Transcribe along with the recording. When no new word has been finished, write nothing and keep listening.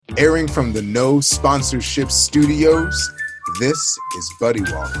Airing from the No Sponsorship Studios, this is Buddy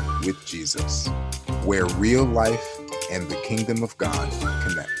Walk with Jesus, where real life and the kingdom of God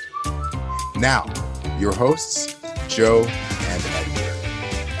connect. Now, your hosts, Joe and Edgar.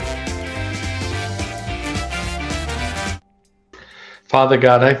 Father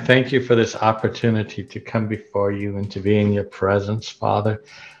God, I thank you for this opportunity to come before you and to be in your presence, Father.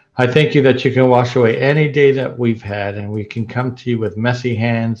 I thank you that you can wash away any day that we've had, and we can come to you with messy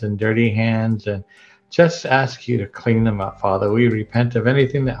hands and dirty hands and just ask you to clean them up, Father. We repent of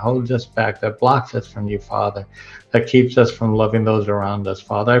anything that holds us back, that blocks us from you, Father, that keeps us from loving those around us,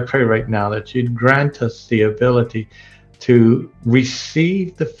 Father. I pray right now that you'd grant us the ability to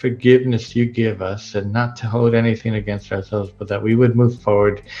receive the forgiveness you give us and not to hold anything against ourselves, but that we would move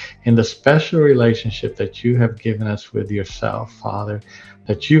forward in the special relationship that you have given us with yourself, Father,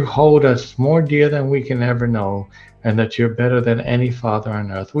 that you hold us more dear than we can ever know, and that you're better than any father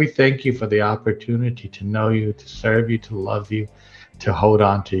on earth. We thank you for the opportunity to know you, to serve you, to love you, to hold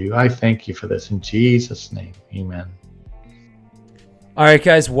on to you. I thank you for this in Jesus' name. Amen. All right,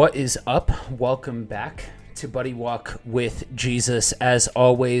 guys, what is up? Welcome back to Buddy Walk with Jesus. As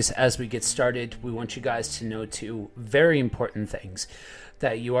always, as we get started, we want you guys to know two very important things: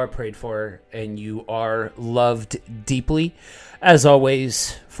 that you are prayed for and you are loved deeply. As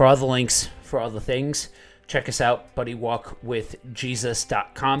always, for all the links, for all the things, check us out,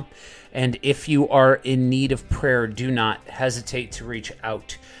 buddywalkwithjesus.com. And if you are in need of prayer, do not hesitate to reach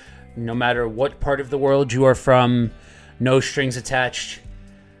out. No matter what part of the world you are from, no strings attached.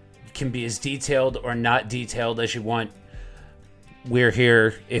 Can be as detailed or not detailed as you want. We're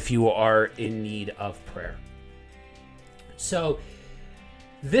here if you are in need of prayer. So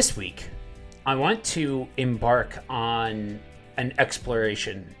this week, I want to embark on an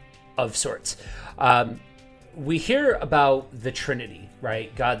exploration of sorts. We hear about the Trinity,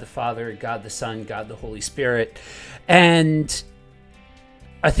 right? God the Father, God the Son, God the Holy Spirit. And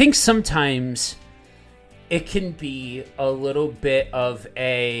I think sometimes it can be a little bit of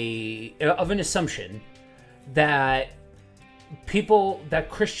an assumption that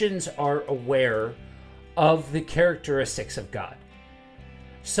Christians are aware of the characteristics of God.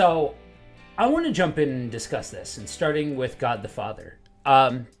 So I want to jump in and discuss this, and starting with God the Father.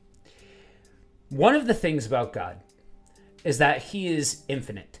 One of the things about God is that he is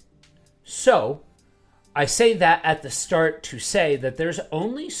infinite. So I say that at the start to say that there's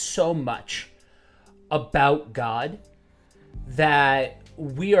only so much about God that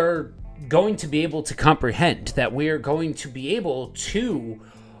we are going to be able to comprehend, that we are going to be able to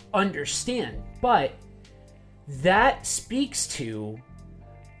understand. But that speaks to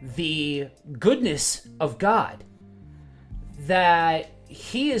the goodness of God, that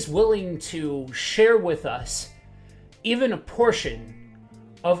he is willing to share with us even a portion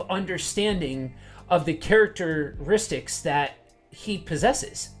of understanding of the characteristics that he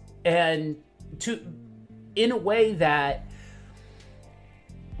possesses, and in a way that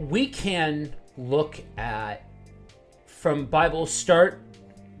we can look at from Bible start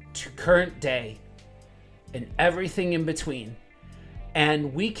to current day and everything in between.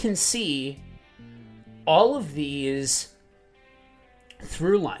 And we can see all of these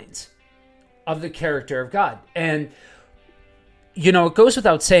through lines of the character of God. And, you know, it goes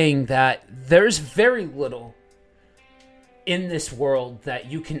without saying that there's very little in this world that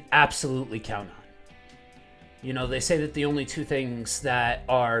you can absolutely count on. You know, they say that the only two things that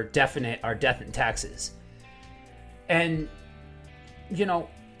are definite are death and taxes. And, you know,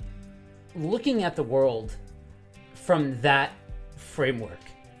 looking at the world from that framework,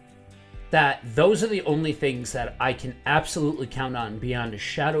 that those are the only things that I can absolutely count on beyond a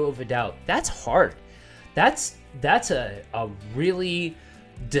shadow of a doubt, that's hard. That's a really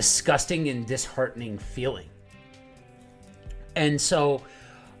disgusting and disheartening feeling. And so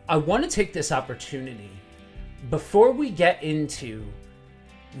I want to take this opportunity, before we get into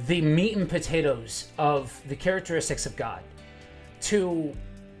the meat and potatoes of the characteristics of God, to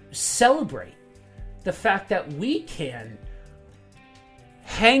celebrate the fact that we can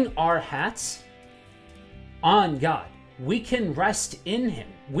hang our hats on God. We can rest in him.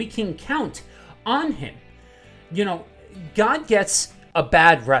 We can count on him. You know, God gets a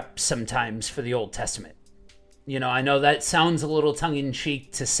bad rep sometimes for the Old Testament. You know, I know that sounds a little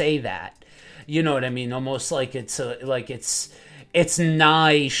tongue-in-cheek to say that. You know what I mean? Almost like it's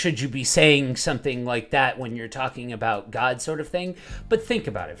nigh should you be saying something like that when you're talking about God sort of thing. But think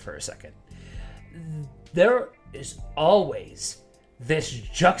about it for a second. There is always this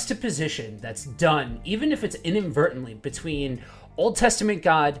juxtaposition that's done, even if it's inadvertently, between Old Testament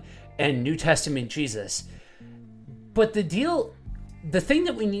God and New Testament Jesus. But the deal the thing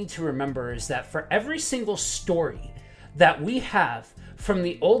that we need to remember is that for every single story that we have from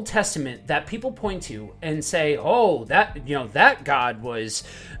the Old Testament that people point to and say, oh, that God was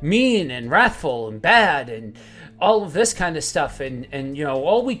mean and wrathful and bad and all of this kind of stuff, and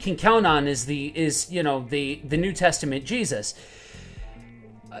all we can count on is the New Testament Jesus.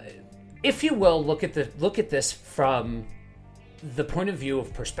 If you will, look at this from the point of view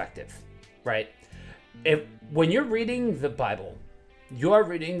of perspective, right? When you're reading the Bible, you are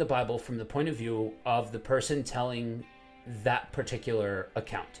reading the Bible from the point of view of the person telling that particular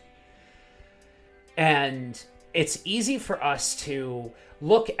account. And it's easy for us to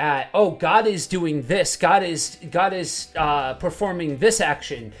look at, oh, God is doing this, God is performing this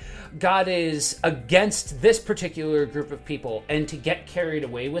action, God is against this particular group of people, and to get carried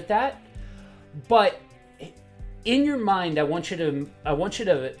away with that. But in your mind, I want you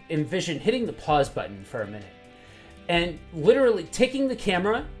to envision hitting the pause button for a minute and literally taking the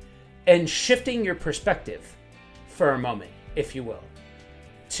camera and shifting your perspective for a moment, if you will,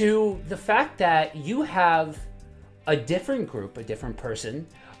 to the fact that you have a different group, a different person,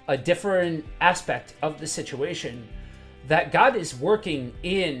 a different aspect of the situation, that God is working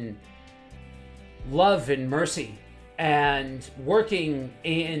in love and mercy and working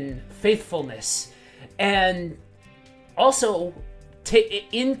in faithfulness. And also,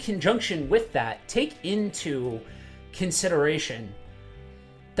 in conjunction with that, take into consideration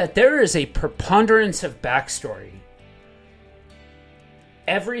that there is a preponderance of backstory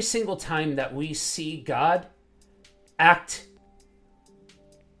every single time that we see God act,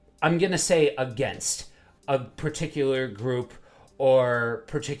 I'm going to say, against a particular group or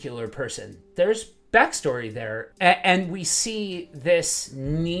particular person. There's backstory there. And we see this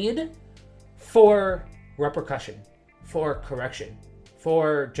need for repercussion, for correction,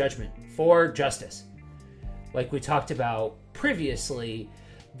 for judgment, for justice. Like we talked about previously,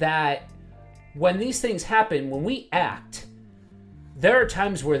 that when these things happen, when we act, there are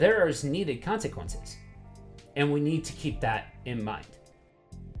times where there is needed consequences. And we need to keep that in mind.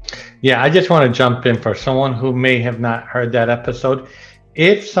 Yeah, I just want to jump in for someone who may have not heard that episode.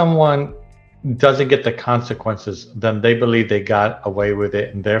 If someone doesn't get the consequences, then they believe they got away with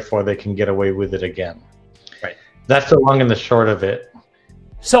it, and therefore they can get away with it again. Right. That's the long and the short of it.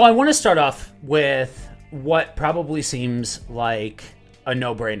 So I want to start off with what probably seems like a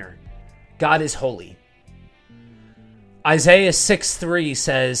no-brainer. God is holy. Isaiah 6:3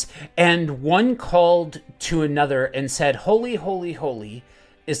 says, "And one called to another and said, Holy, holy, holy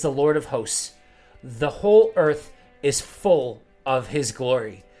is the Lord of hosts. The whole earth is full of his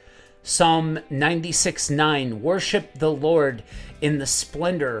glory." Psalm 96:9, "Worship the Lord in the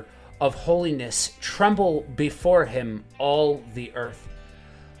splendor of holiness. Tremble before him, all the earth."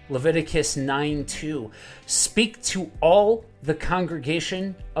 Leviticus 9:2, "Speak to all the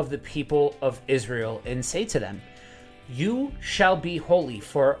congregation of the people of Israel and say to them, You shall be holy,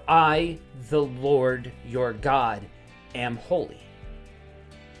 for I, the Lord your God, am holy."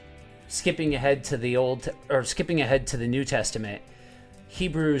 Skipping ahead to the New Testament,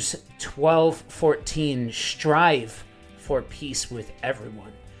 Hebrews 12:14, "Strive for peace with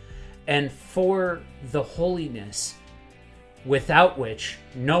everyone, and for the holiness without which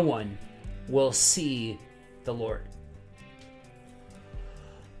no one will see the Lord."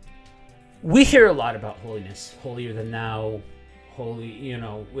 We hear a lot about holiness, holier than thou, holy,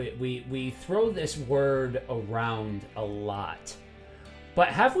 we throw this word around a lot. But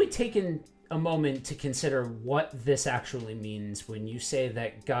have we taken a moment to consider what this actually means when you say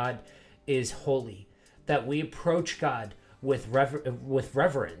that God is holy, that we approach God with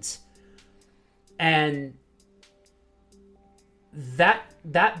reverence? And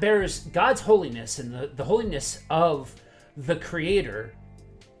that bears God's holiness, and the holiness of the Creator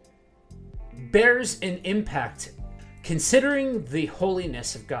bears an impact. Considering the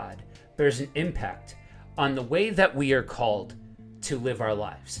holiness of God bears an impact on the way that we are called to live our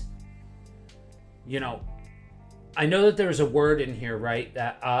lives. I know that there's a word in here, right,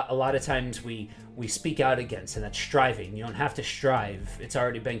 that a lot of times we speak out against, and that's striving. You don't have to strive. It's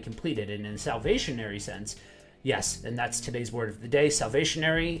already been completed. And in a salvationary sense, yes, and that's today's word of the day,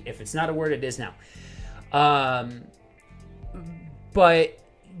 salvationary. If it's not a word, it is now. But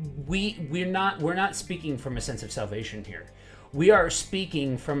we're not speaking from a sense of salvation here. We are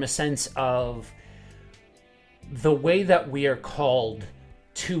speaking from a sense of the way that we are called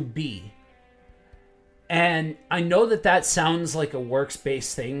to be. And I know that sounds like a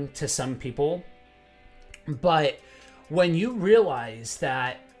works-based thing to some people, but when you realize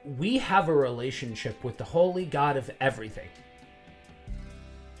that we have a relationship with the holy God of everything,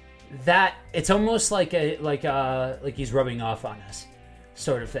 that it's almost like he's rubbing off on us.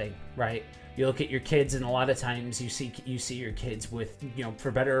 sort of thing, right? You look at your kids, and a lot of times you see your kids with,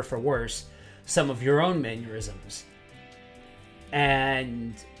 for better or for worse, some of your own mannerisms.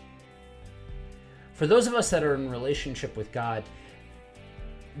 And for those of us that are in relationship with God,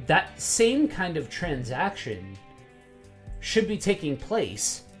 that same kind of transaction should be taking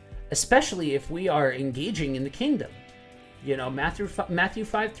place, especially if we are engaging in the kingdom. Matthew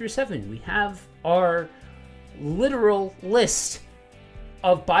 5-7, we have our literal list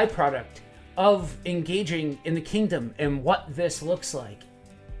of byproduct of engaging in the kingdom and what this looks like.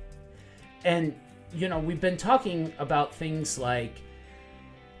 And, we've been talking about things like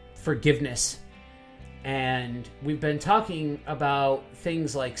forgiveness, and we've been talking about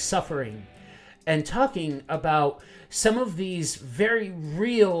things like suffering, and talking about some of these very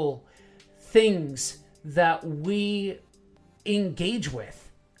real things that we engage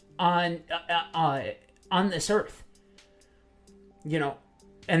with on this earth.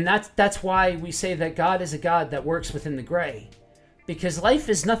 And that's why we say that God is a God that works within the gray. Because life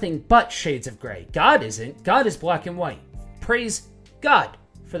is nothing but shades of gray. God isn't. God is black and white. Praise God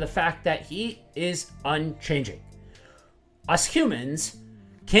for the fact that he is unchanging. Us humans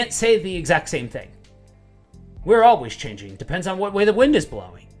can't say the exact same thing. We're always changing. Depends on what way the wind is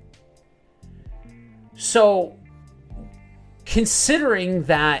blowing. So, considering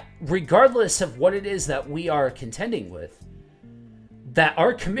that regardless of what it is that we are contending with, that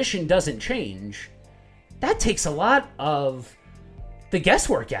our commission doesn't change, that takes a lot of the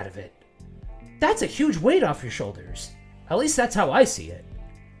guesswork out of it. That's a huge weight off your shoulders. At least that's how I see it.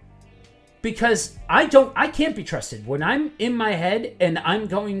 Because I can't be trusted. When I'm in my head and I'm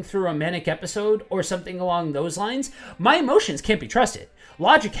going through a manic episode or something along those lines, my emotions can't be trusted.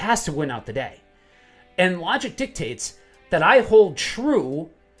 Logic has to win out the day. And logic dictates that I hold true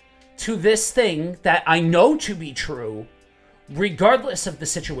to this thing that I know to be true, regardless of the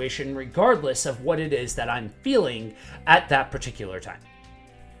situation, regardless of what it is that I'm feeling at that particular time.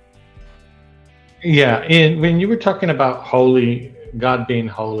 Yeah, and when you were talking about holy, God being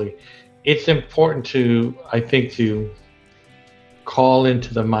holy, it's important to call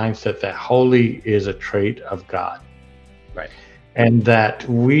into the mindset that holy is a trait of God. Right. And that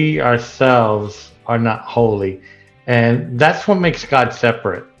we ourselves are not holy. And that's what makes God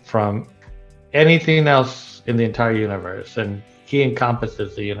separate from anything else in the entire universe. And he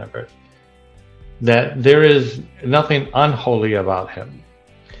encompasses the universe. That there is nothing unholy about him.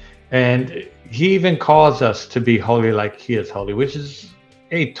 And he even calls us to be holy like he is holy, which is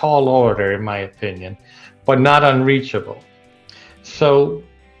a tall order in my opinion, but not unreachable. So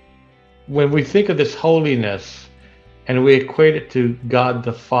when we think of this holiness and we equate it to God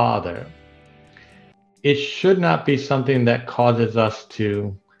the Father, it should not be something that causes us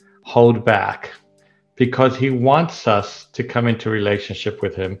to hold back, because he wants us to come into relationship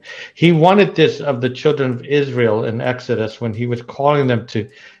with him. He wanted this of the children of Israel in Exodus when he was calling them to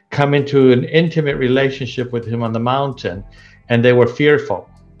come into an intimate relationship with him on the mountain, and they were fearful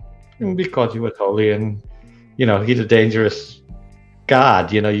because he was holy, and he's a dangerous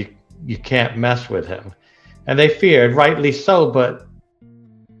God. You can't mess with him, and they feared, rightly so. But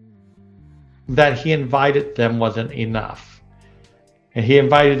that he invited them wasn't enough, and he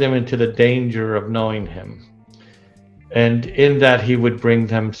invited them into the danger of knowing him, and in that he would bring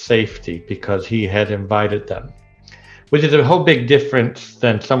them safety because he had invited them, which is a whole big difference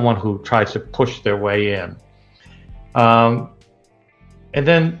than someone who tries to push their way in. And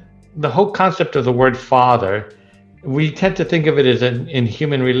then the whole concept of the word father, we tend to think of it as in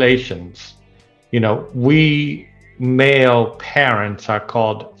human relations. We male parents are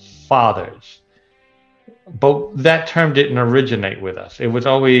called fathers, but that term didn't originate with us. It was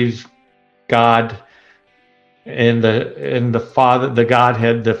always God in the Father, the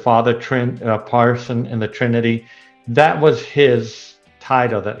Godhead, the Father person in the Trinity. That was his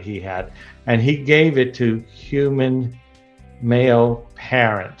title that he had, and he gave it to human male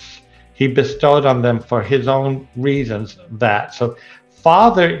parents. He bestowed on them for his own reasons that. So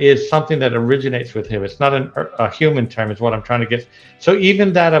father is something that originates with him. It's not a human term, is what I'm trying to get. So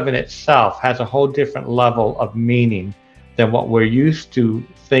even that of in itself has a whole different level of meaning than what we're used to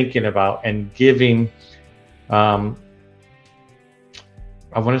thinking about and giving,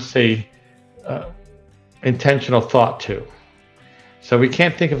 intentional thought to. So we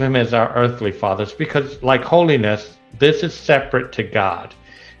can't think of him as our earthly fathers, because like holiness, this is separate to God,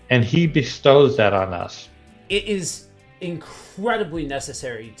 and he bestows that on us. It is incredibly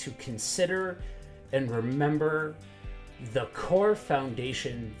necessary to consider and remember the core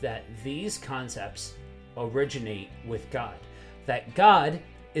foundation that these concepts originate with God. That God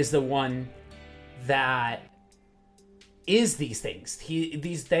is the one that is these things.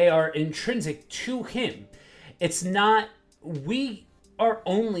 They are intrinsic to him. It's not, we are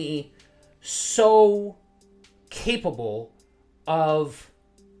only so capable of,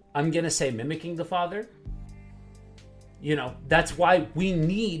 I'm going to say, mimicking the Father. You know, that's why we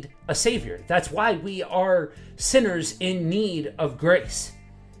need a Savior. That's why we are sinners in need of grace.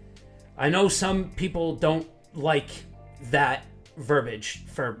 I know some people don't like that verbiage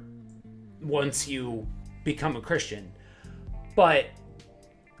for once you become a Christian. But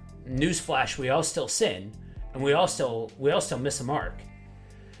newsflash, we all still sin, and we all still miss a mark.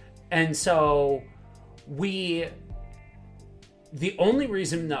 And so the only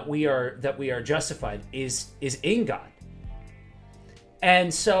reason that we are justified is in God.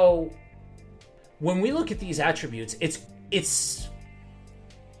 And so when we look at these attributes, it's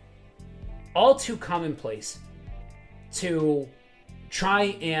all too commonplace to try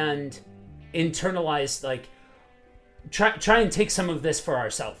and internalize, like, try and take some of this for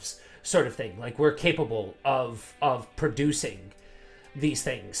ourselves, sort of thing. Like, we're capable of producing these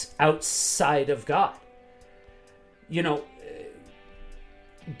things outside of God. You know,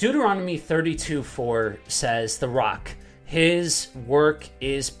 Deuteronomy 32:4 says, "The rock, his work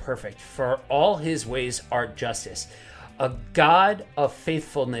is perfect, for all his ways are justice. A God of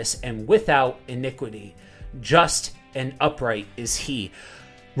faithfulness and without iniquity, just and upright is he."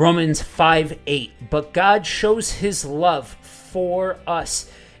 Romans 5:8, "But God shows his love for us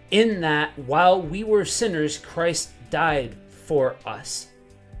in that while we were sinners, Christ died for us."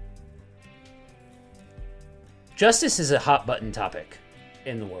 Justice is a hot button topic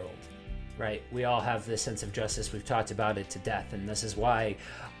in the world, right? We all have this sense of justice. We've talked about it to death, and this is why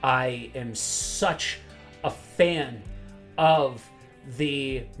I am such a fan of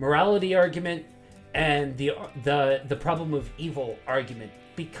the morality argument and the problem of evil argument,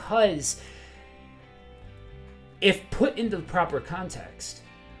 because if put into the proper context,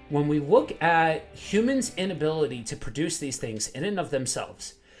 when we look at humans' inability to produce these things in and of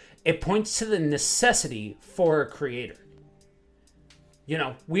themselves, it points to the necessity for a creator. You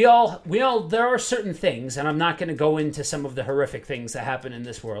know, we all, there are certain things, and I'm not going to go into some of the horrific things that happen in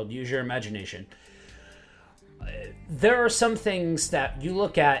this world. Use your imagination. There are some things that you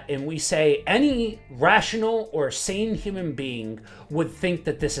look at and we say any rational or sane human being would think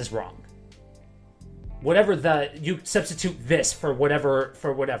that this is wrong. Whatever you substitute this for whatever.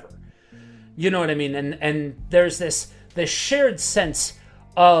 You know what I mean? And there's this shared sense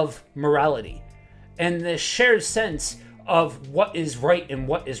of morality and this shared sense of what is right and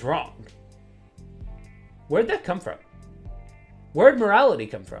what is wrong. Where'd that come from? Where'd morality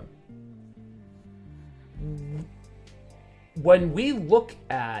come from? When we look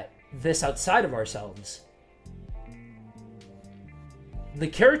at this outside of ourselves, the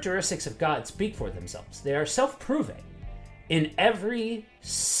characteristics of God speak for themselves. They are self-proving in every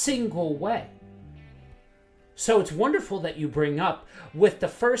single way. So it's wonderful that you bring up with the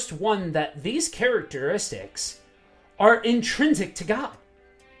first one that these characteristics are intrinsic to God.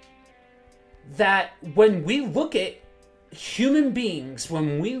 That when we look at human beings,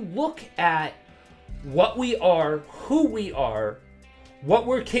 when we look at what we are, who we are, what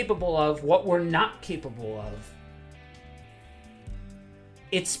we're capable of, what we're not capable of,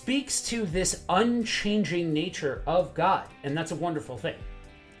 it speaks to this unchanging nature of God, and that's a wonderful thing.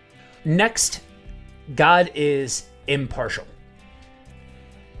 Next, God is impartial.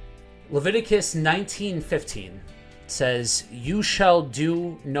 Leviticus 19:15 says, "You shall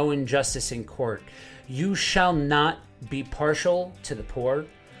do no injustice in court. You shall not be partial to the poor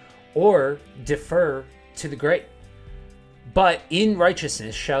or defer to the great, but in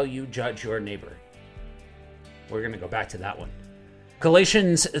righteousness shall you judge your neighbor." We're going to go back to that one.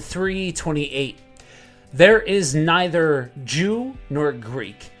 Galatians 3:28, "There is neither Jew nor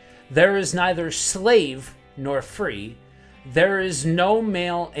Greek. There is neither slave nor free. There is no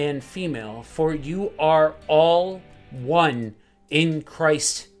male and female, for you are all one in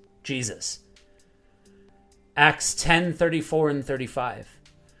Christ Jesus." Acts 10:34 and 35.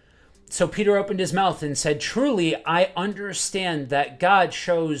 "So Peter opened his mouth and said, 'Truly, I understand that God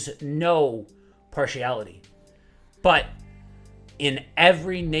shows no partiality. But in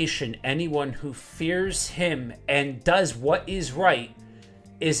every nation, anyone who fears him and does what is right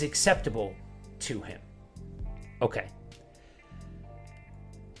is acceptable to him.'" Okay.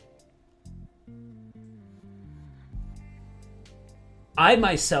 I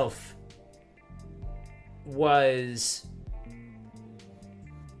myself was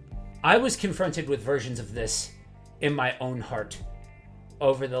confronted with versions of this in my own heart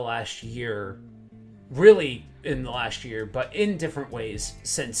over the last year, really in the last year, but in different ways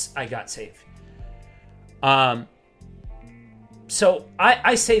since I got saved. So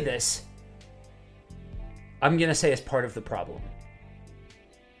I say this, I'm going to say as part of the problem.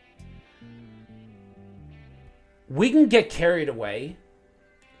 We can get carried away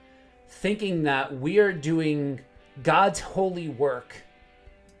thinking that we are doing God's holy work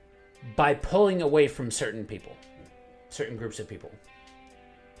by pulling away from certain people, certain groups of people.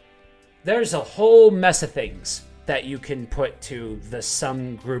 There's a whole mess of things that you can put to the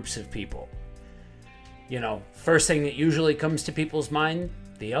some groups of people. You know, first thing that usually comes to people's mind,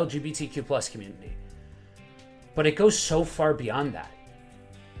 the LGBTQ plus community. But it goes so far beyond that.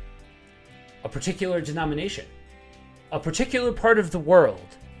 A particular denomination, a particular part of the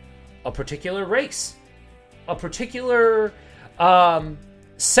world, a particular race, a particular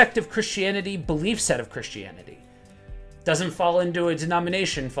sect of Christianity, belief set of Christianity. Doesn't fall into a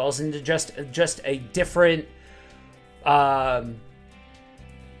denomination, falls into just a different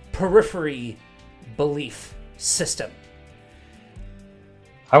periphery belief system.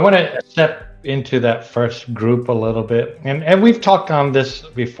 I want to step into that first group a little bit. And we've talked on this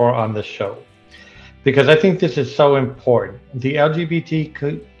before on the show, because I think this is so important. The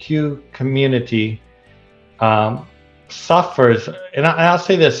LGBTQ community suffers, and I'll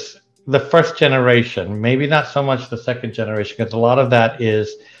say this, the first generation, maybe not so much the second generation, because a lot of that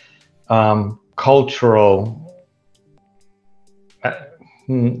is cultural,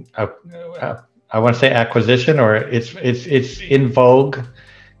 I want to say acquisition, or it's in vogue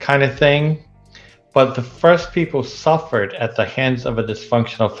kind of thing. But the first people suffered at the hands of a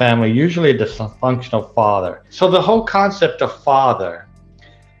dysfunctional family, usually a dysfunctional father. So the whole concept of father,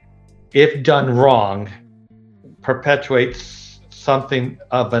 if done wrong, perpetuates something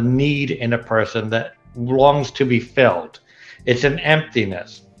of a need in a person that longs to be filled. It's an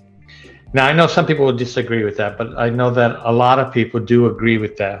emptiness. Now, I know some people will disagree with that, but I know that a lot of people do agree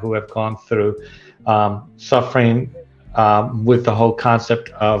with that, who have gone through suffering with the whole concept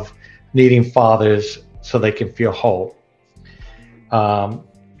of needing fathers so they can feel whole. And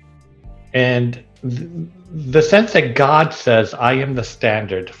the sense that God says, I am the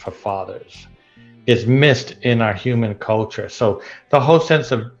standard for fathers, is missed in our human culture. So the whole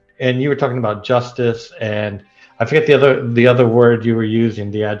sense of, and you were talking about justice, and I forget the other word you were using,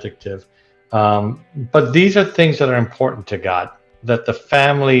 the adjective. But these are things that are important to God, that the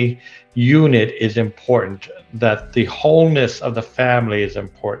family unit is important, that the wholeness of the family is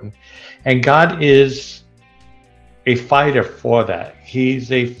important. And God is a fighter for that.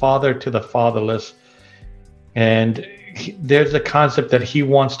 He's a father to the fatherless. And there's a concept that he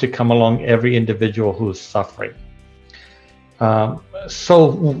wants to come along every individual who is suffering.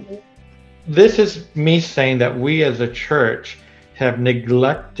 So this is me saying that we as a church have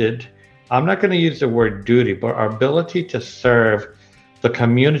neglected, I'm not going to use the word duty, but our ability to serve the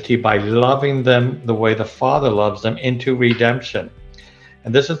community by loving them the way the Father loves them into redemption.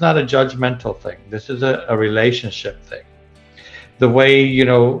 And this is not a judgmental thing. This is a relationship thing. The way, you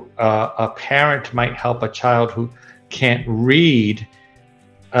know, a parent might help a child who can't read.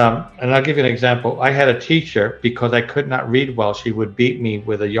 And I'll give you an example. I had a teacher, because I could not read well, she would beat me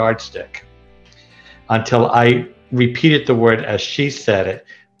with a yardstick until I repeated the word as she said it.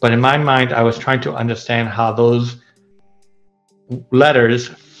 But in my mind, I was trying to understand how those letters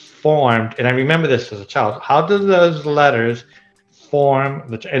formed. And I remember this as a child. How do those letters form?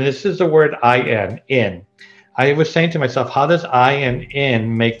 And this is the word I-N, in. I was saying to myself, how does I and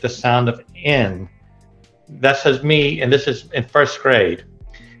in make the sound of in? That says me, and this is in first grade.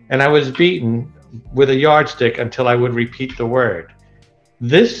 And I was beaten with a yardstick until I would repeat the word.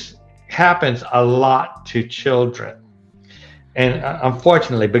 This happens a lot to children. And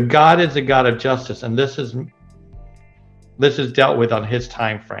unfortunately, but God is a God of justice, and this is dealt with on his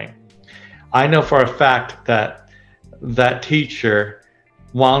time frame. I know for a fact that that teacher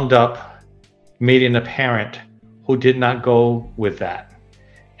wound up meeting a parent who did not go with that.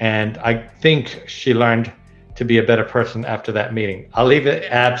 And I think she learned to be a better person after that meeting. I'll leave it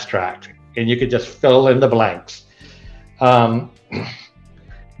abstract, and you could just fill in the blanks. But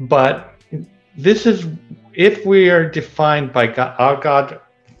this is, if we are defined by God, our God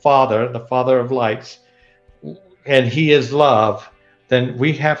Father, the Father of lights, and he is love, then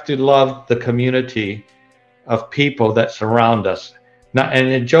we have to love the community of people that surround us. Now,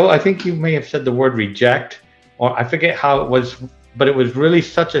 and Joe, I think you may have said the word reject, or I forget how it was, but it was really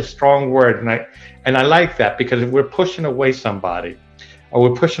such a strong word. And I like that, because we're pushing away somebody, or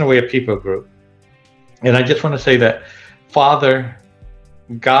we're pushing away a people group. And I just want to say that Father,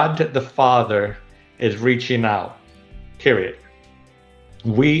 God the Father, is reaching out, period.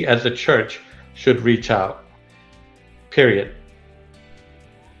 We as a church should reach out, period.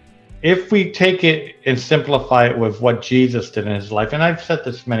 if we take it and simplify it with what Jesus did in his life, and I've said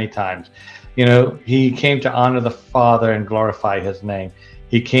this many times, he came to honor the Father and glorify his name.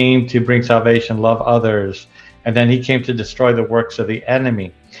 He came to bring salvation, love others, and then he came to destroy the works of the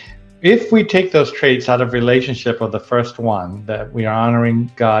enemy. If we take those traits out of relationship of the first one, that we are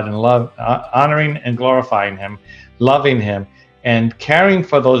honoring God and honoring and glorifying him, loving him, and caring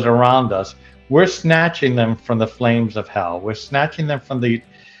for those around us, we're snatching them from the flames of hell. We're snatching them from the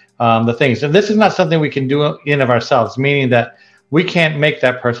things. And this is not something we can do in of ourselves, meaning that we can't make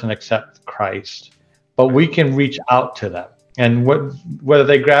that person accept Christ, but we can reach out to them. And whether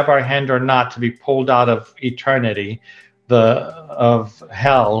they grab our hand or not to be pulled out of eternity, of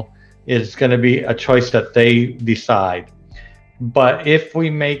hell, is going to be a choice that they decide. But if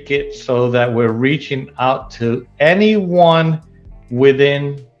we make it so that we're reaching out to anyone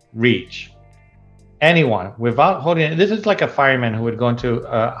within reach, anyone, without holding it, this is like a fireman who would go into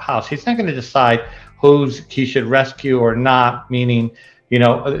a house. He's not going to decide he should rescue or not, meaning,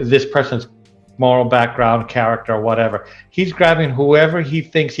 this person's moral background, character, whatever. He's grabbing whoever he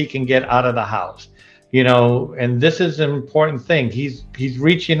thinks he can get out of the house. And this is an important thing. He's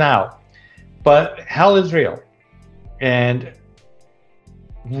reaching out, but hell is real, and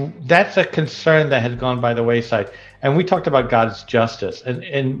that's a concern that has gone by the wayside. And we talked about God's justice,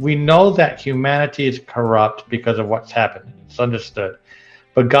 and we know that humanity is corrupt because of what's happened. It's understood,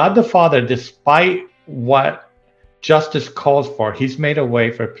 but God the Father, despite what justice calls for, he's made a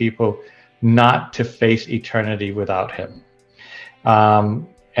way for people not to face eternity without him.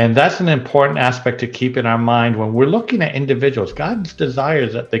 And that's an important aspect to keep in our mind when we're looking at individuals. God's desire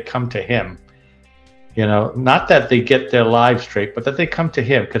is that they come to him. Not that they get their lives straight, but that they come to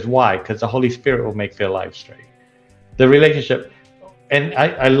him. Because why? Because the Holy Spirit will make their lives straight. The relationship. And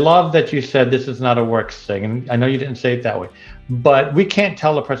I love that you said this is not a works thing. And I know you didn't say it that way. But we can't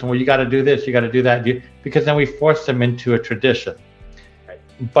tell a person, well, you got to do this, you got to do that, because then we force them into a tradition.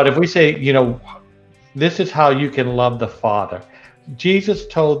 But if we say, this is how you can love the Father. Jesus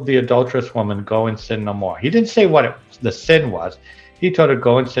told the adulterous woman, go and sin no more. He didn't say what the sin was. He told her,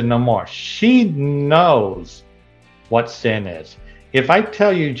 go and sin no more. She knows what sin is. If I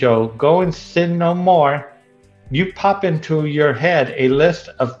tell you, Joe, go and sin no more, you pop into your head a list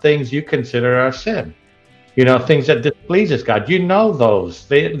of things you consider are sin. Things that displeases God. Those.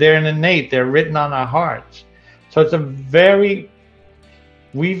 They're innate. They're written on our hearts. So it's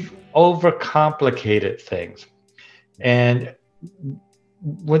we've overcomplicated things. And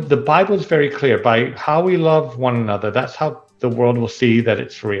when the Bible is very clear, by how we love one another, that's how the world will see that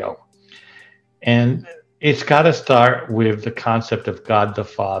it's real. And it's got to start with the concept of God the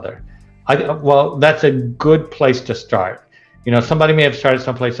Father. That's a good place to start. Somebody may have started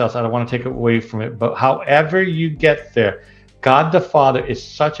someplace else. I don't want to take away from it. But however you get there, God the Father is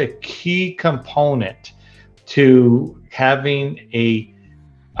such a key component to having a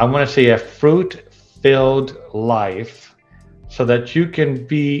fruit-filled life, so that you can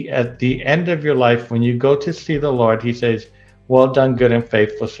be at the end of your life, when you go to see the Lord, he says, well done, good and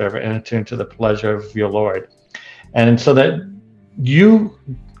faithful servant, and enter into the pleasure of your Lord. And so that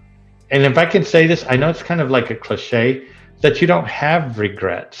and if I can say this, I know it's kind of like a cliche, that you don't have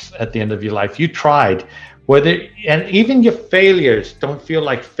regrets at the end of your life. You tried, and even your failures don't feel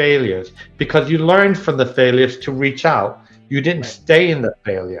like failures, because you learned from the failures to reach out. You didn't stay in the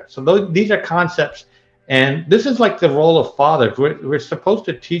failure. So these are concepts. And this is like the role of fathers. We're supposed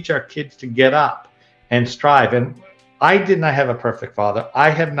to teach our kids to get up and strive. And I did not have a perfect father. I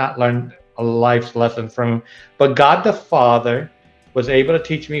have not learned a life's lesson from him. But God the Father was able to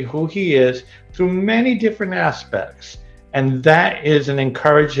teach me who he is through many different aspects. And that is an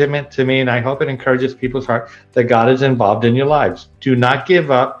encouragement to me. And I hope it encourages people's heart that God is involved in your lives. Do not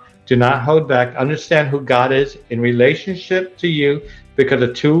give up. Do not hold back. Understand who God is in relationship to you, because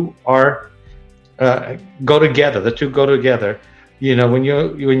the two are go together. The two go together. When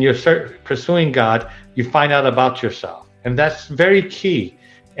you're pursuing God, you find out about yourself, and that's very key.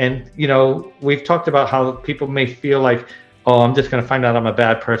 And we've talked about how people may feel like, oh, I'm just going to find out I'm a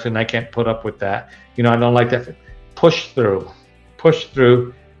bad person. I can't put up with that. I don't like that. Push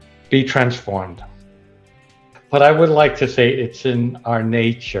through, be transformed. But I would like to say it's in our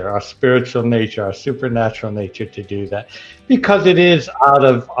nature, our spiritual nature, our supernatural nature to do that, because it is out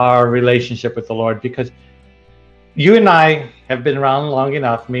of our relationship with the Lord. Because you and I have been around long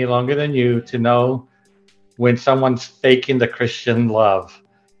enough, me longer than you, to know when someone's faking the Christian love.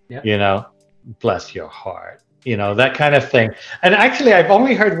 Yeah. Bless your heart, that kind of thing. And actually, I've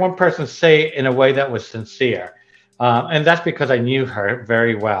only heard one person say it in a way that was sincere. And that's because I knew her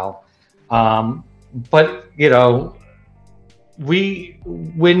very well. But,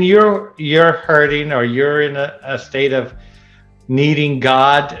 when you're hurting or you're in a state of needing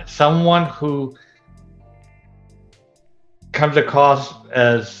God, someone who comes across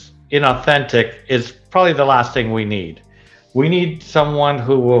as inauthentic is probably the last thing we need. We need someone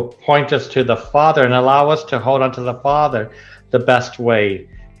who will point us to the Father and allow us to hold on to the Father the best way.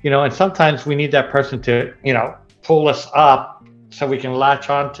 And sometimes we need that person to, pull us up so we can latch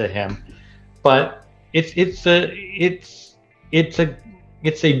on to him. But it's a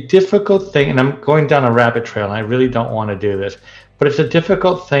difficult thing, and I'm going down a rabbit trail, and I really don't want to do this, but it's a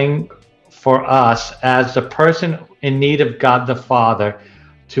difficult thing for us as the person in need of God the Father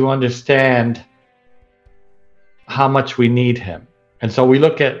to understand how much we need him. And so we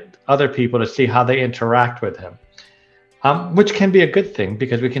look at other people to see how they interact with him, which can be a good thing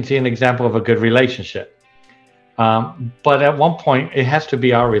because we can see an example of a good relationship. But at one point, it has to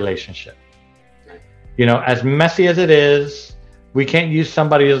be our relationship. As messy as it is, we can't use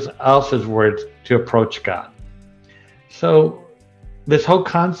somebody else's words to approach God. So this whole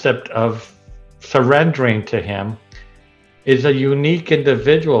concept of surrendering to him is a unique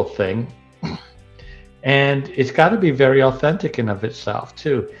individual thing. And it's got to be very authentic in of itself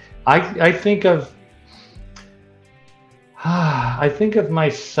too. I think of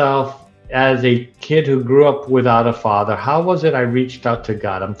myself as a kid who grew up without a father. How was it I reached out to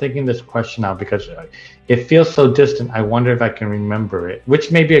God? I'm thinking this question now because it feels so distant. I wonder if I can remember it, which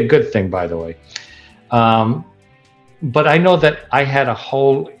may be a good thing, by the way. But I know that I had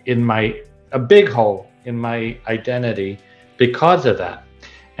a big hole in my identity because of that.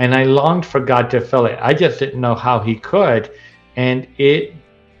 And I longed for God to fill it. I just didn't know how he could. And I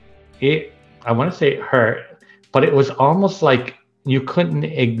want to say it hurt, but it was almost like you couldn't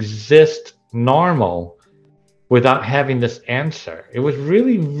exist normal without having this answer. It was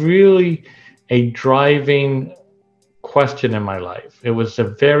really, really a driving question in my life. It was a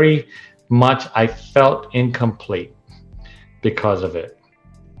very much I felt incomplete because of it.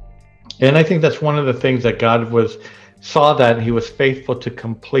 And I think that's one of the things that God saw that, and he was faithful to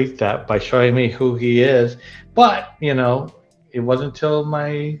complete that by showing me who he is. But, it wasn't until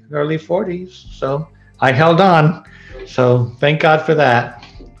my early 40s. So I held on. So thank God for that.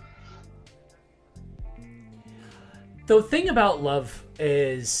 The thing about love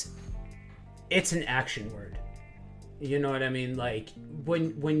is it's an action word. You know what I mean? Like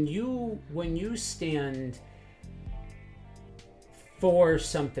when you stand for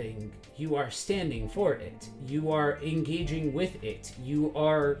something, you are standing for it. You are engaging with it. You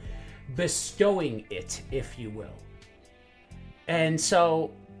are bestowing it, if you will. And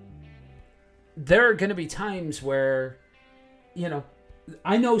so there are going to be times where,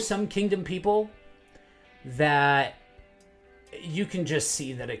 I know some kingdom people that you can just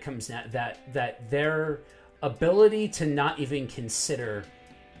see that it comes down, that their ability to not even consider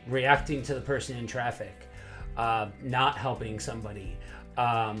reacting to the person in traffic, not helping somebody,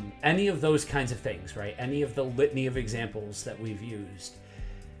 any of those kinds of things, right? Any of the litany of examples that we've used,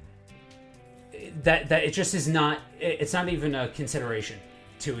 that it just is not, it's not even a consideration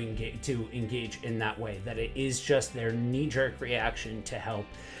to engage in that way, that it is just their knee-jerk reaction to help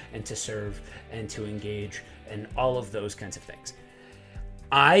and to serve and to engage and all of those kinds of things.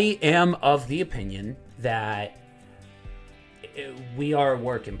 I am of the opinion that we are a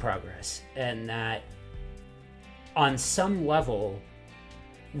work in progress, and that on some level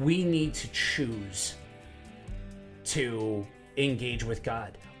we need to choose to engage with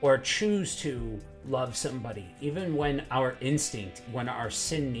God or choose to love somebody, even when our instinct, when our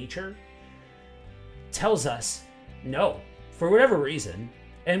sin nature tells us no, for whatever reason.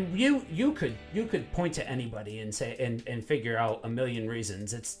 And you could point to anybody and say and figure out a million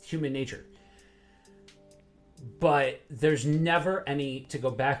reasons. It's human nature. But there's never any, to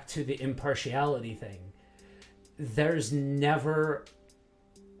go back to the impartiality thing, there's never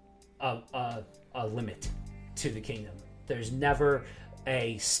a limit to the kingdom. There's never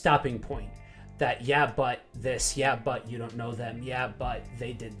a stopping point that, yeah, but this, yeah, but you don't know them, yeah, but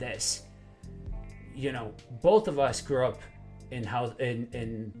they did this. Both of us grew up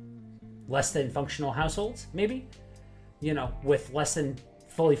in less than functional households, maybe, with less than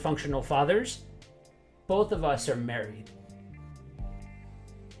fully functional fathers. Both of us are married.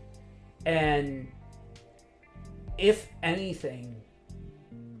 And if anything,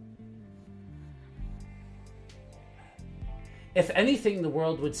 the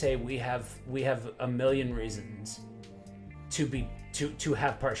world would say we have a million reasons to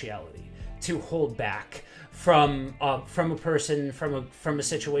have partiality, to hold back from a person, from a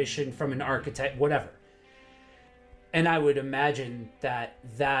situation, from an archetype, whatever. And I would imagine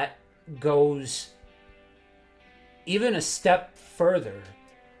that goes even a step further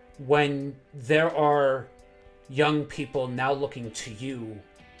when there are young people now looking to you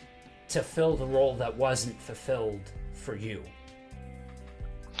to fill the role that wasn't fulfilled for you.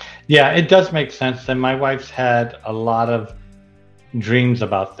 Yeah, it does make sense. And my wife's had a lot of dreams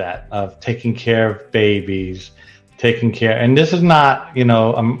about that, of taking care of babies, taking care. And this is not,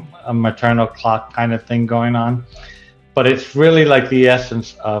 a maternal clock kind of thing going on, but it's really like the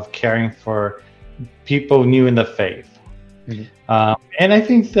essence of caring for people new in the faith. Mm-hmm. And I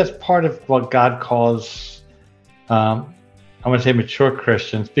think that's part of what God calls, I want to say mature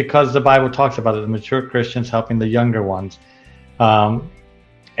Christians, because the Bible talks about it, the mature Christians helping the younger ones.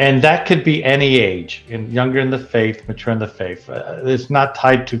 And that could be any age, younger in the faith, mature in the faith. It's not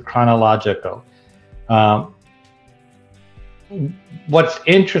tied to chronological. What's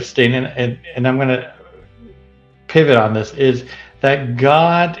interesting, and I'm going to pivot on this, is that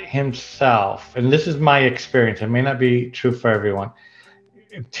God himself, and this is my experience, it may not be true for everyone,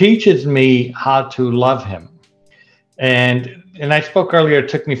 teaches me how to love him. And I spoke earlier, it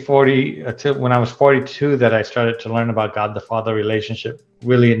took me when I was 42 that I started to learn about God the Father relationship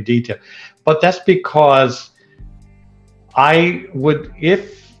really in detail. But that's because I would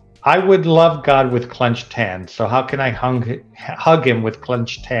love God with clenched hands. So how can I hug him with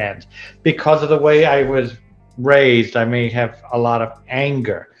clenched hands? Because of the way I was raised, I may have a lot of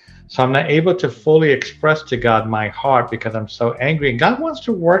anger. So I'm not able to fully express to God my heart because I'm so angry. And God wants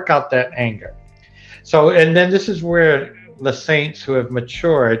to work out that anger. So, and then this is where the saints who have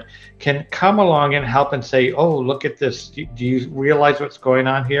matured can come along and help and say, oh, look at this. Do you realize what's going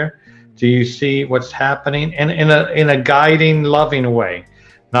on here? Do you see what's happening? And in a guiding, loving way.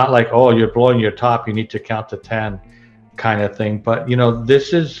 Not like, oh, you're blowing your top, you need to count to 10 kind of thing. But,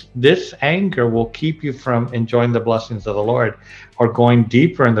 this anger will keep you from enjoying the blessings of the Lord or going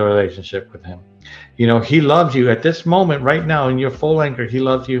deeper in the relationship with him. He loves you at this moment right now in your full anger. He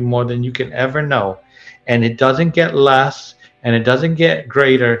loves you more than you can ever know. And it doesn't get less and it doesn't get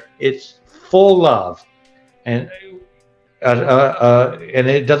greater. It's full love. And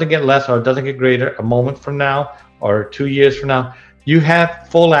it doesn't get less or it doesn't get greater a moment from now or 2 years from now. You have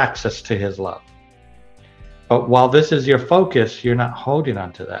full access to his love. But while this is your focus, you're not holding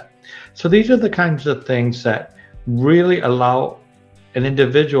on to that. So these are the kinds of things that really allow an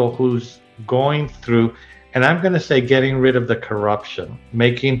individual who's going through, and I'm going to say getting rid of the corruption,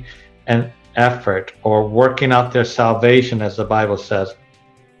 making an effort or working out their salvation, as the Bible says,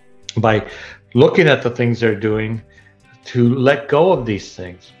 by looking at the things they're doing, to let go of these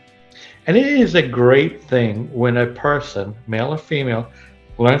things. And it is a great thing when a person, male or female,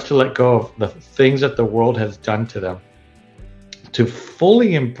 learns to let go of the things that the world has done to them, to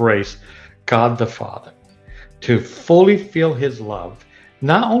fully embrace God the Father, to fully feel his love.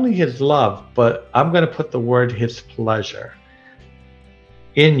 Not only his love, but I'm going to put the word his pleasure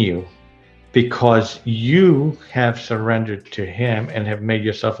in you, because you have surrendered to him and have made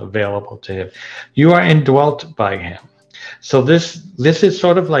yourself available to him. You are indwelt by him. So this is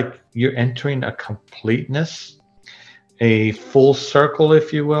sort of like you're entering a completeness, a full circle,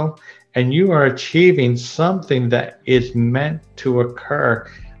 if you will, and you are achieving something that is meant to occur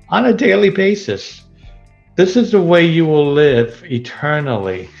on a daily basis. This is the way you will live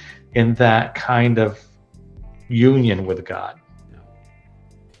eternally in that kind of union with God.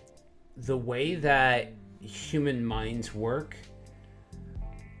 The way that human minds work,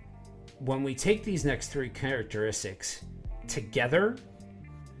 when we take these next three characteristics together,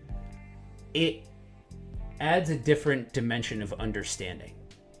 it adds a different dimension of understanding.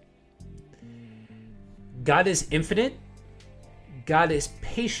 God is infinite, God is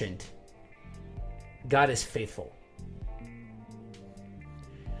patient, God is faithful.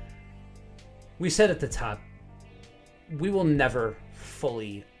 We said at the top, we will never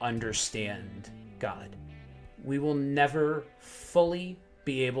fully understand God. We will never fully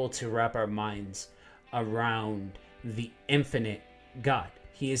be able to wrap our minds around the infinite God.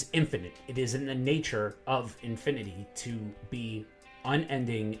 He is infinite. It is in the nature of infinity to be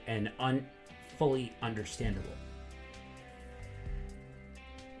unending and fully understandable.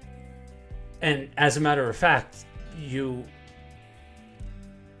 And as a matter of fact, you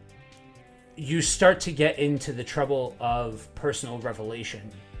start to get into the trouble of personal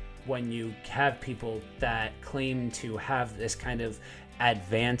revelation when you have people that claim to have this kind of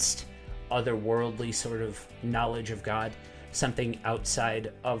advanced, otherworldly sort of knowledge of God, something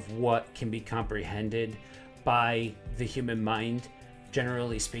outside of what can be comprehended by the human mind.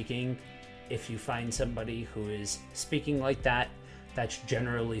 Generally speaking, if you find somebody who is speaking like that, that's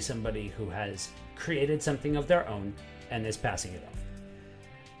generally somebody who has created something of their own and is passing it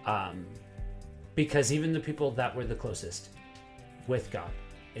off. Because even the people that were the closest with God,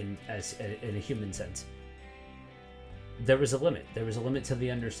 in a human sense, there was a limit. There was a limit to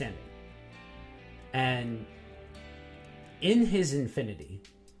the understanding. And in his infinity,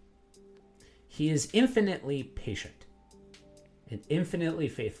 he is infinitely patient and infinitely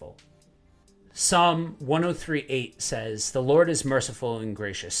faithful. Psalm 103:8 says, "The Lord is merciful and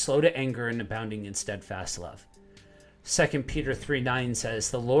gracious, slow to anger and abounding in steadfast love." 2 Peter 3:9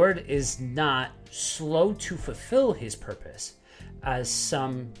 says, "The Lord is not slow to fulfill his purpose, as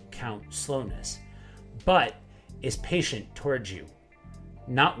some count slowness, but is patient towards you,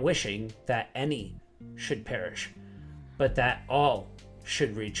 not wishing that any should perish, but that all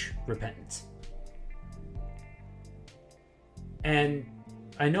should reach repentance." And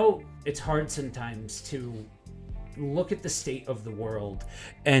I know it's hard sometimes to look at the state of the world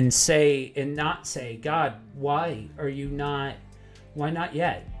and not say, "God, why not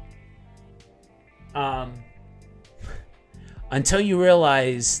yet?" Until you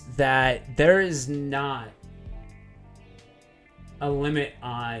realize that there is not a limit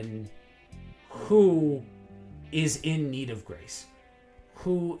on who is in need of grace,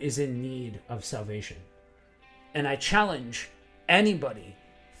 who is in need of salvation. And I challenge anybody,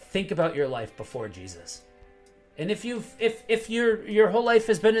 think about your life before Jesus. And if your whole life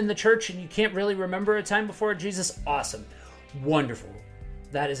has been in the church and you can't really remember a time before Jesus, awesome, wonderful.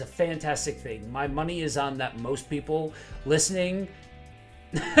 That is a fantastic thing. My money is on that most people listening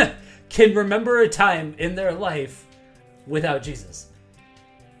can remember a time in their life without Jesus.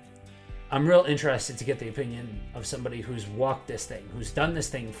 I'm real interested to get the opinion of somebody who's walked this thing, who's done this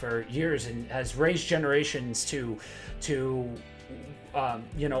thing for years and has raised generations to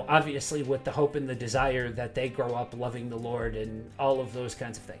obviously with the hope and the desire that they grow up loving the Lord and all of those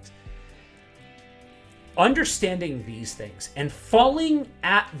kinds of things. Understanding these things and falling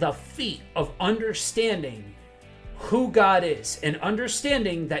at the feet of understanding who God is and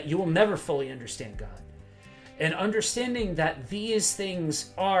understanding that you will never fully understand God and understanding that these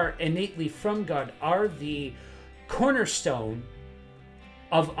things are innately from God are the cornerstone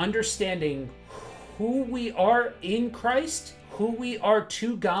of understanding who we are in Christ, who we are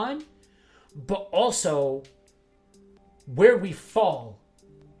to God, but also where we fall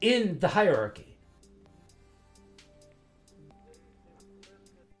in the hierarchy.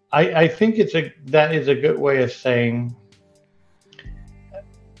 I think that is a good way of saying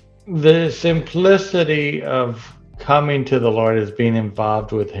the simplicity of coming to the Lord is being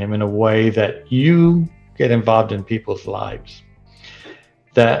involved with him in a way that you get involved in people's lives.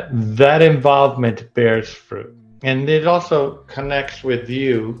 That involvement bears fruit. And it also connects with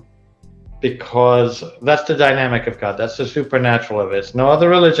you because that's the dynamic of God. That's the supernatural of it. No other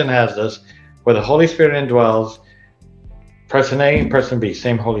religion has this, where the Holy Spirit indwells person A and person B,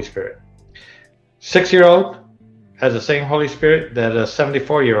 same Holy Spirit. 6-year-old has the same Holy Spirit that a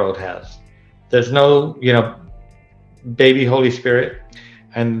 74-year-old has. There's no, baby Holy Spirit,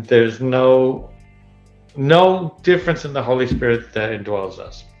 and there's no difference in the Holy Spirit that indwells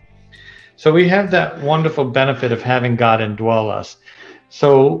us. So we have that wonderful benefit of having God indwell us.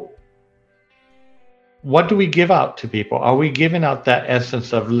 So what do we give out to people? Are we giving out that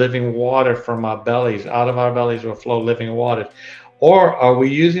essence of living water from our bellies? Out of our bellies will flow living water. Or are we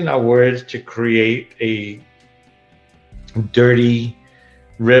using our words to create a dirty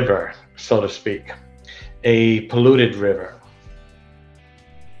river, so to speak, a polluted river?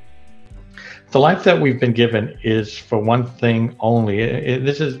 The life that we've been given is for one thing only.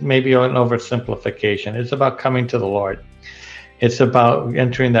 This is maybe an oversimplification. It's about coming to the Lord. It's about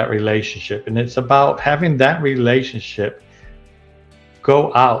entering that relationship, and it's about having that relationship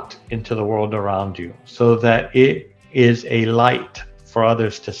go out into the world around you so that it is a light for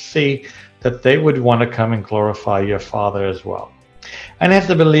others to see, that they would want to come and glorify your Father as well. And it has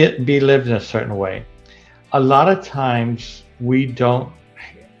to be lived in a certain way. A lot of times we don't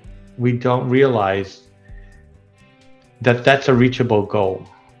realize that that's a reachable goal.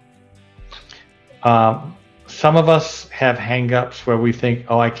 Some of us have hang-ups where we think,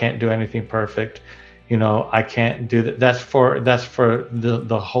 I can't do anything perfect. I can't do that. That's for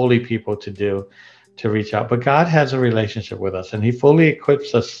the holy people to do, to reach out. But God has a relationship with us, and he fully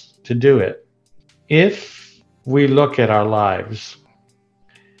equips us to do it. If we look at our lives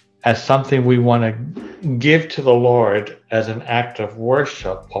as something we want to give to the Lord as an act of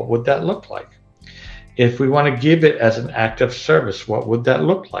worship, what would that look like? If we want to give it as an act of service, what would that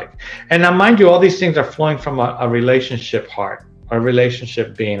look like? And now, mind you, all these things are flowing from a relationship heart, a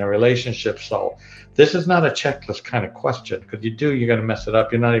relationship being, a relationship soul. This is not a checklist kind of question, because you're going to mess it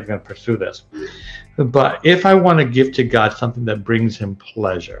up. You're not even going to pursue this. But if I want to give to God something that brings him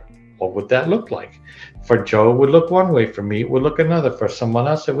pleasure, what would that look like? For Joe, it would look one way. For me, it would look another. For someone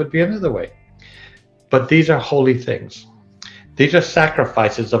else, it would be another way. But these are holy things. These are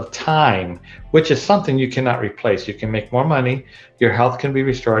sacrifices of time, which is something you cannot replace. You can make more money. Your health can be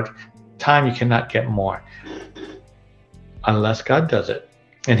restored. Time, you cannot get more. Unless God does it.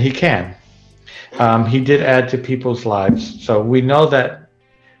 And he can. He did add to people's lives. So we know that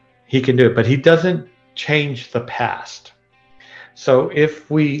he can do it. But he doesn't change the past. So if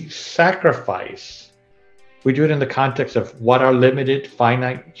we sacrifice, we do it in the context of what our limited,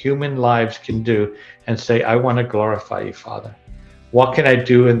 finite human lives can do and say, I want to glorify you, Father. What can I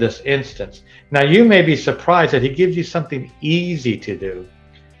do in this instance? Now, you may be surprised that he gives you something easy to do.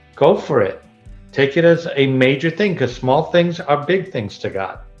 Go for it. Take it as a major thing, because small things are big things to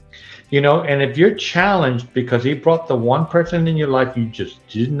God. And if you're challenged because he brought the one person in your life you just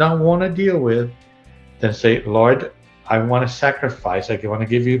did not want to deal with, then say, Lord, I want to sacrifice. I want to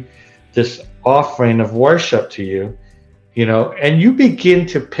give you this offering of worship to you, and you begin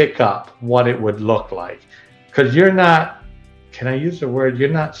to pick up what it would look like. Because you're not, can I use the word, you're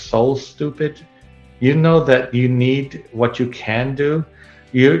not soul stupid. You know that you need what you can do.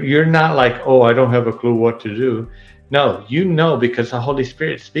 You're not like, oh, I don't have a clue what to do. No, because the Holy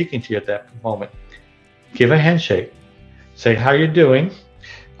Spirit is speaking to you at that moment. Give a handshake. Say how you're doing.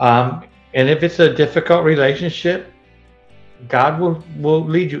 And if it's a difficult relationship, God will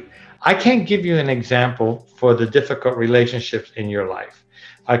lead you. I can't give you an example for the difficult relationships in your life.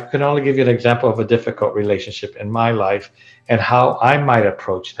 I can only give you an example of a difficult relationship in my life and how I might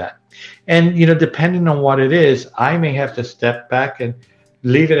approach that. And, depending on what it is, I may have to step back and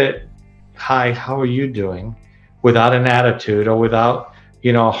leave it at, hi, how are you doing? Without an attitude or without,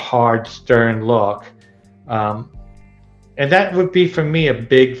 a hard, stern look. And that would be, for me, a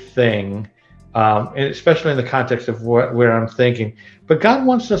big thing. And especially in the context of where I'm thinking. But God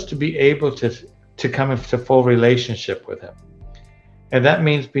wants us to be able to come into full relationship with him. And that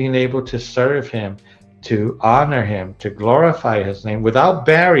means being able to serve him, to honor him, to glorify his name without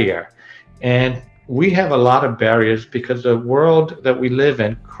barrier. And we have a lot of barriers because the world that we live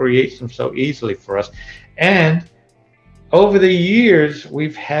in creates them so easily for us. And over the years,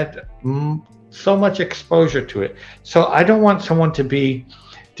 we've had so much exposure to it. So I don't want someone to be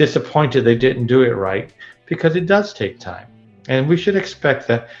disappointed they didn't do it right, because it does take time. And we should expect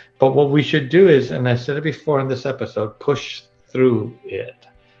that. But what we should do is, and I said it before in this episode, push through it.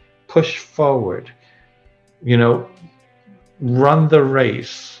 Push forward. Run the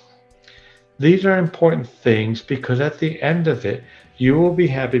race. These are important things, because at the end of it, you will be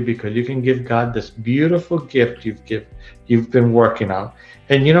happy because you can give God this beautiful gift you've been working on.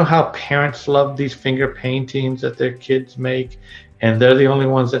 And you know how parents love these finger paintings that their kids make, and they're the only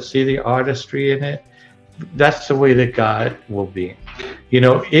ones that see the artistry in it? That's the way that God will be.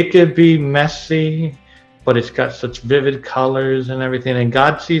 It could be messy, but it's got such vivid colors and everything. And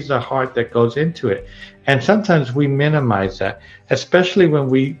God sees the heart that goes into it. And sometimes we minimize that, especially when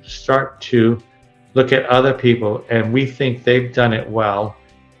we start to look at other people and we think they've done it well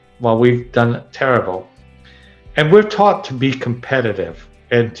while we've done it terrible. And we're taught to be competitive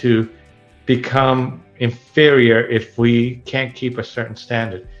and to become inferior if we can't keep a certain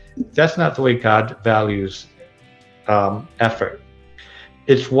standard. That's not the way God values effort.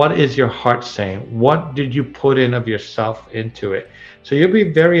 It's what is your heart saying? What did you put in of yourself into it? So you'll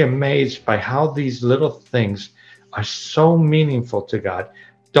be very amazed by how these little things are so meaningful to God.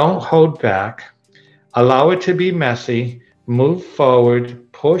 Don't hold back. Allow it to be messy. Move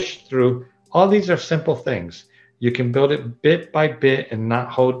forward. Push through. All these are simple things. You can build it bit by bit and not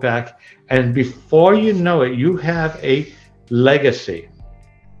hold back. And before you know it, you have a legacy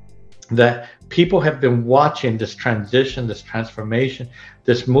that people have been watching, this transition, this transformation,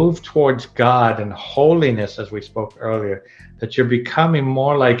 this move towards God and holiness, as we spoke earlier, that you're becoming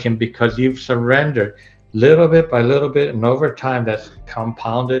more like him because you've surrendered little bit by little bit, and over time that's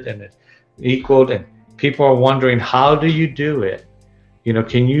compounded and equaled, and people are wondering, how do you do it?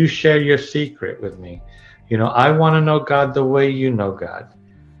 Can you share your secret with me? I want to know God the way you know God.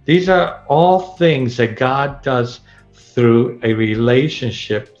 These are all things that God does through a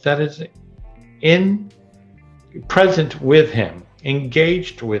relationship that is present with him,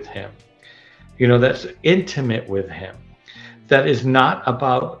 engaged with him, that's intimate with him, that is not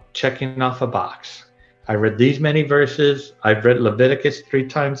about checking off a box. I read these many verses. I've read Leviticus 3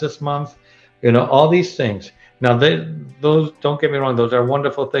 times this month, all these things. Now, those, don't get me wrong, those are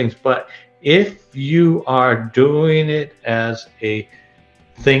wonderful things. But if you are doing it as a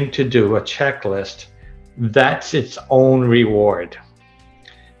thing to do, a checklist, that's its own reward.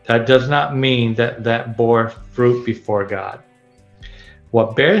 That does not mean that bore fruit before God.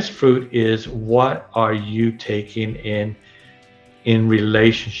 What bears fruit is, what are you taking in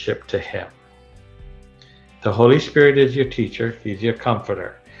relationship to him? The Holy Spirit is your teacher. He's your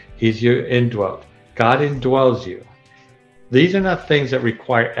comforter. He's your indwelt. God indwells you. These are not things that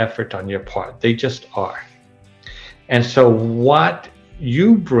require effort on your part. They just are. And so what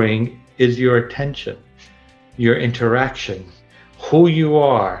you bring is your attention, your interaction, who you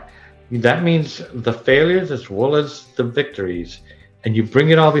are. That means the failures as well as the victories. And you bring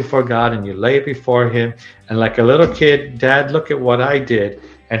it all before God and you lay it before him. And like a little kid, Dad, look at what I did.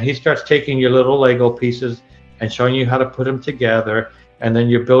 And he starts taking your little Lego pieces and showing you how to put them together. And then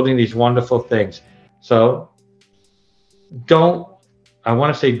you're building these wonderful things. So don't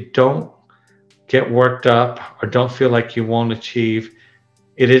get worked up or don't feel like you won't achieve.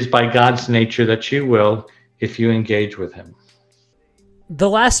 It is by God's nature that you will if you engage with him. The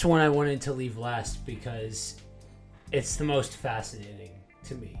last one I wanted to leave last because it's the most fascinating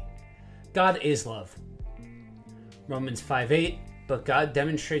to me. God is love. Romans 5:8, but God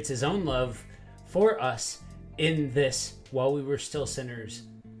demonstrates his own love for us in this: while we were still sinners,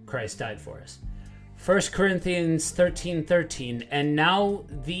 Christ died for us. 1 Corinthians 13:13, and now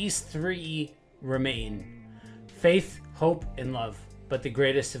these three remain: faith, hope, and love. But the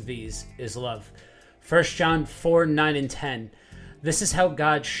greatest of these is love. 1 John 4:9 and 10, this is how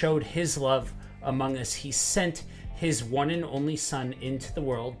God showed his love among us. He sent his one and only Son into the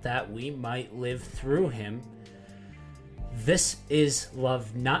world that we might live through him. This is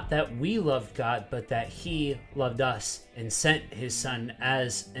love, not that we loved God, but that he loved us and sent his Son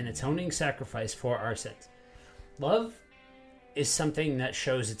as an atoning sacrifice for our sins. Love is something that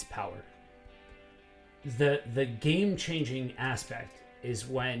shows its power. The game-changing aspect is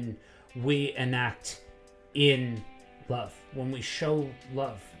when we enact in love, when we show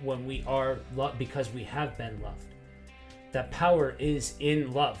love, when we are loved because we have been loved. That power is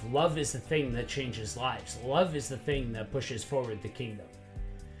in love. Love is the thing that changes lives. Love is the thing that pushes forward the kingdom.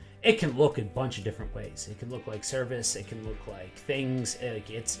 It can look a bunch of different ways. It can look like service. It can look like things.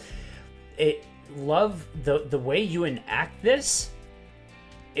 Love, the way you enact this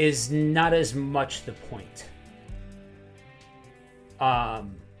is not as much the point.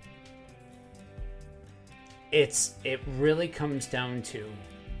 It really comes down to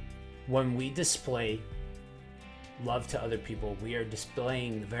when we display love to other people, we are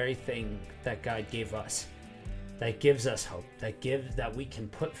displaying the very thing that God gave us, that gives us hope, that we can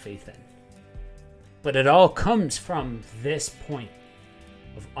put faith in. But it all comes from this point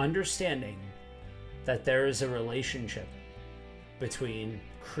of understanding that there is a relationship between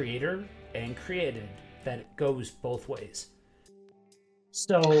creator and created, that it goes both ways.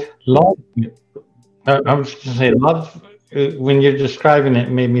 So love, I was going to say, love, when you're describing it,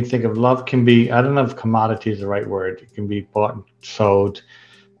 made me think of love can be, I don't know if commodity is the right word. It can be bought and sold.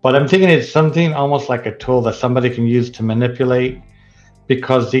 But I'm thinking it's something almost like a tool that somebody can use to manipulate,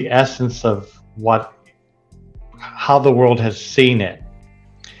 because the essence of how the world has seen it,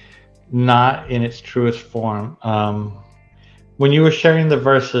 not in its truest form. When you were sharing the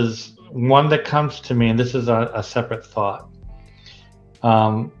verses, one that comes to me, and this is a separate thought,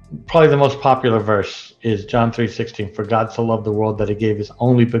 probably the most popular verse is John 3:16. For God so loved the world that he gave his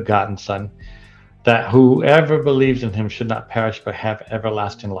only begotten Son, that whoever believes in him should not perish but have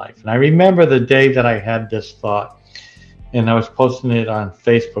everlasting life. And I remember the day that I had this thought, and I was posting it on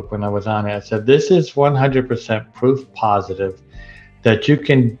Facebook when I was on it. I said, this is 100% proof positive that you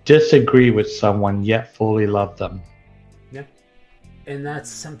can disagree with someone yet fully love them. Yeah. And that's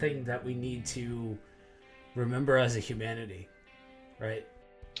something that we need to remember as a humanity, right?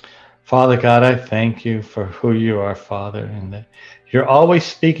 Father God, I thank you for who you are, Father, and that you're always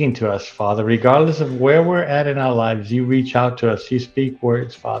speaking to us, Father. Regardless of where we're at in our lives, you reach out to us. You speak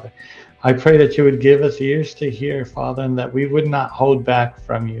words, Father. I pray that you would give us ears to hear, Father, and that we would not hold back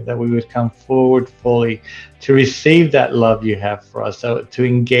from you, that we would come forward fully to receive that love you have for us, to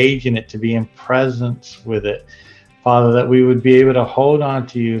engage in it, to be in presence with it, Father, that we would be able to hold on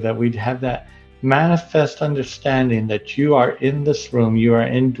to you, that we'd have that manifest understanding that you are in this room, you are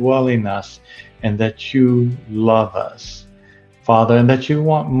indwelling us, and that you love us, Father, and that you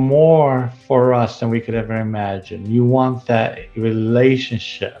want more for us than we could ever imagine. You want that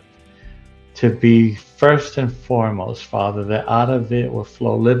relationship to be first and foremost, Father, that out of it will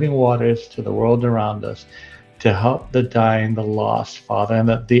flow living waters to the world around us to help the dying, the lost, Father, and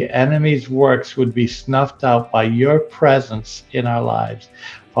that the enemy's works would be snuffed out by your presence in our lives.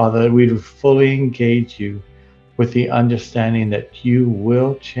 Father, that we would fully engage you with the understanding that you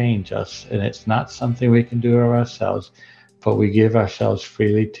will change us, and it's not something we can do ourselves, but we give ourselves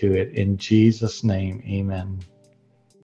freely to it. In Jesus' name, amen.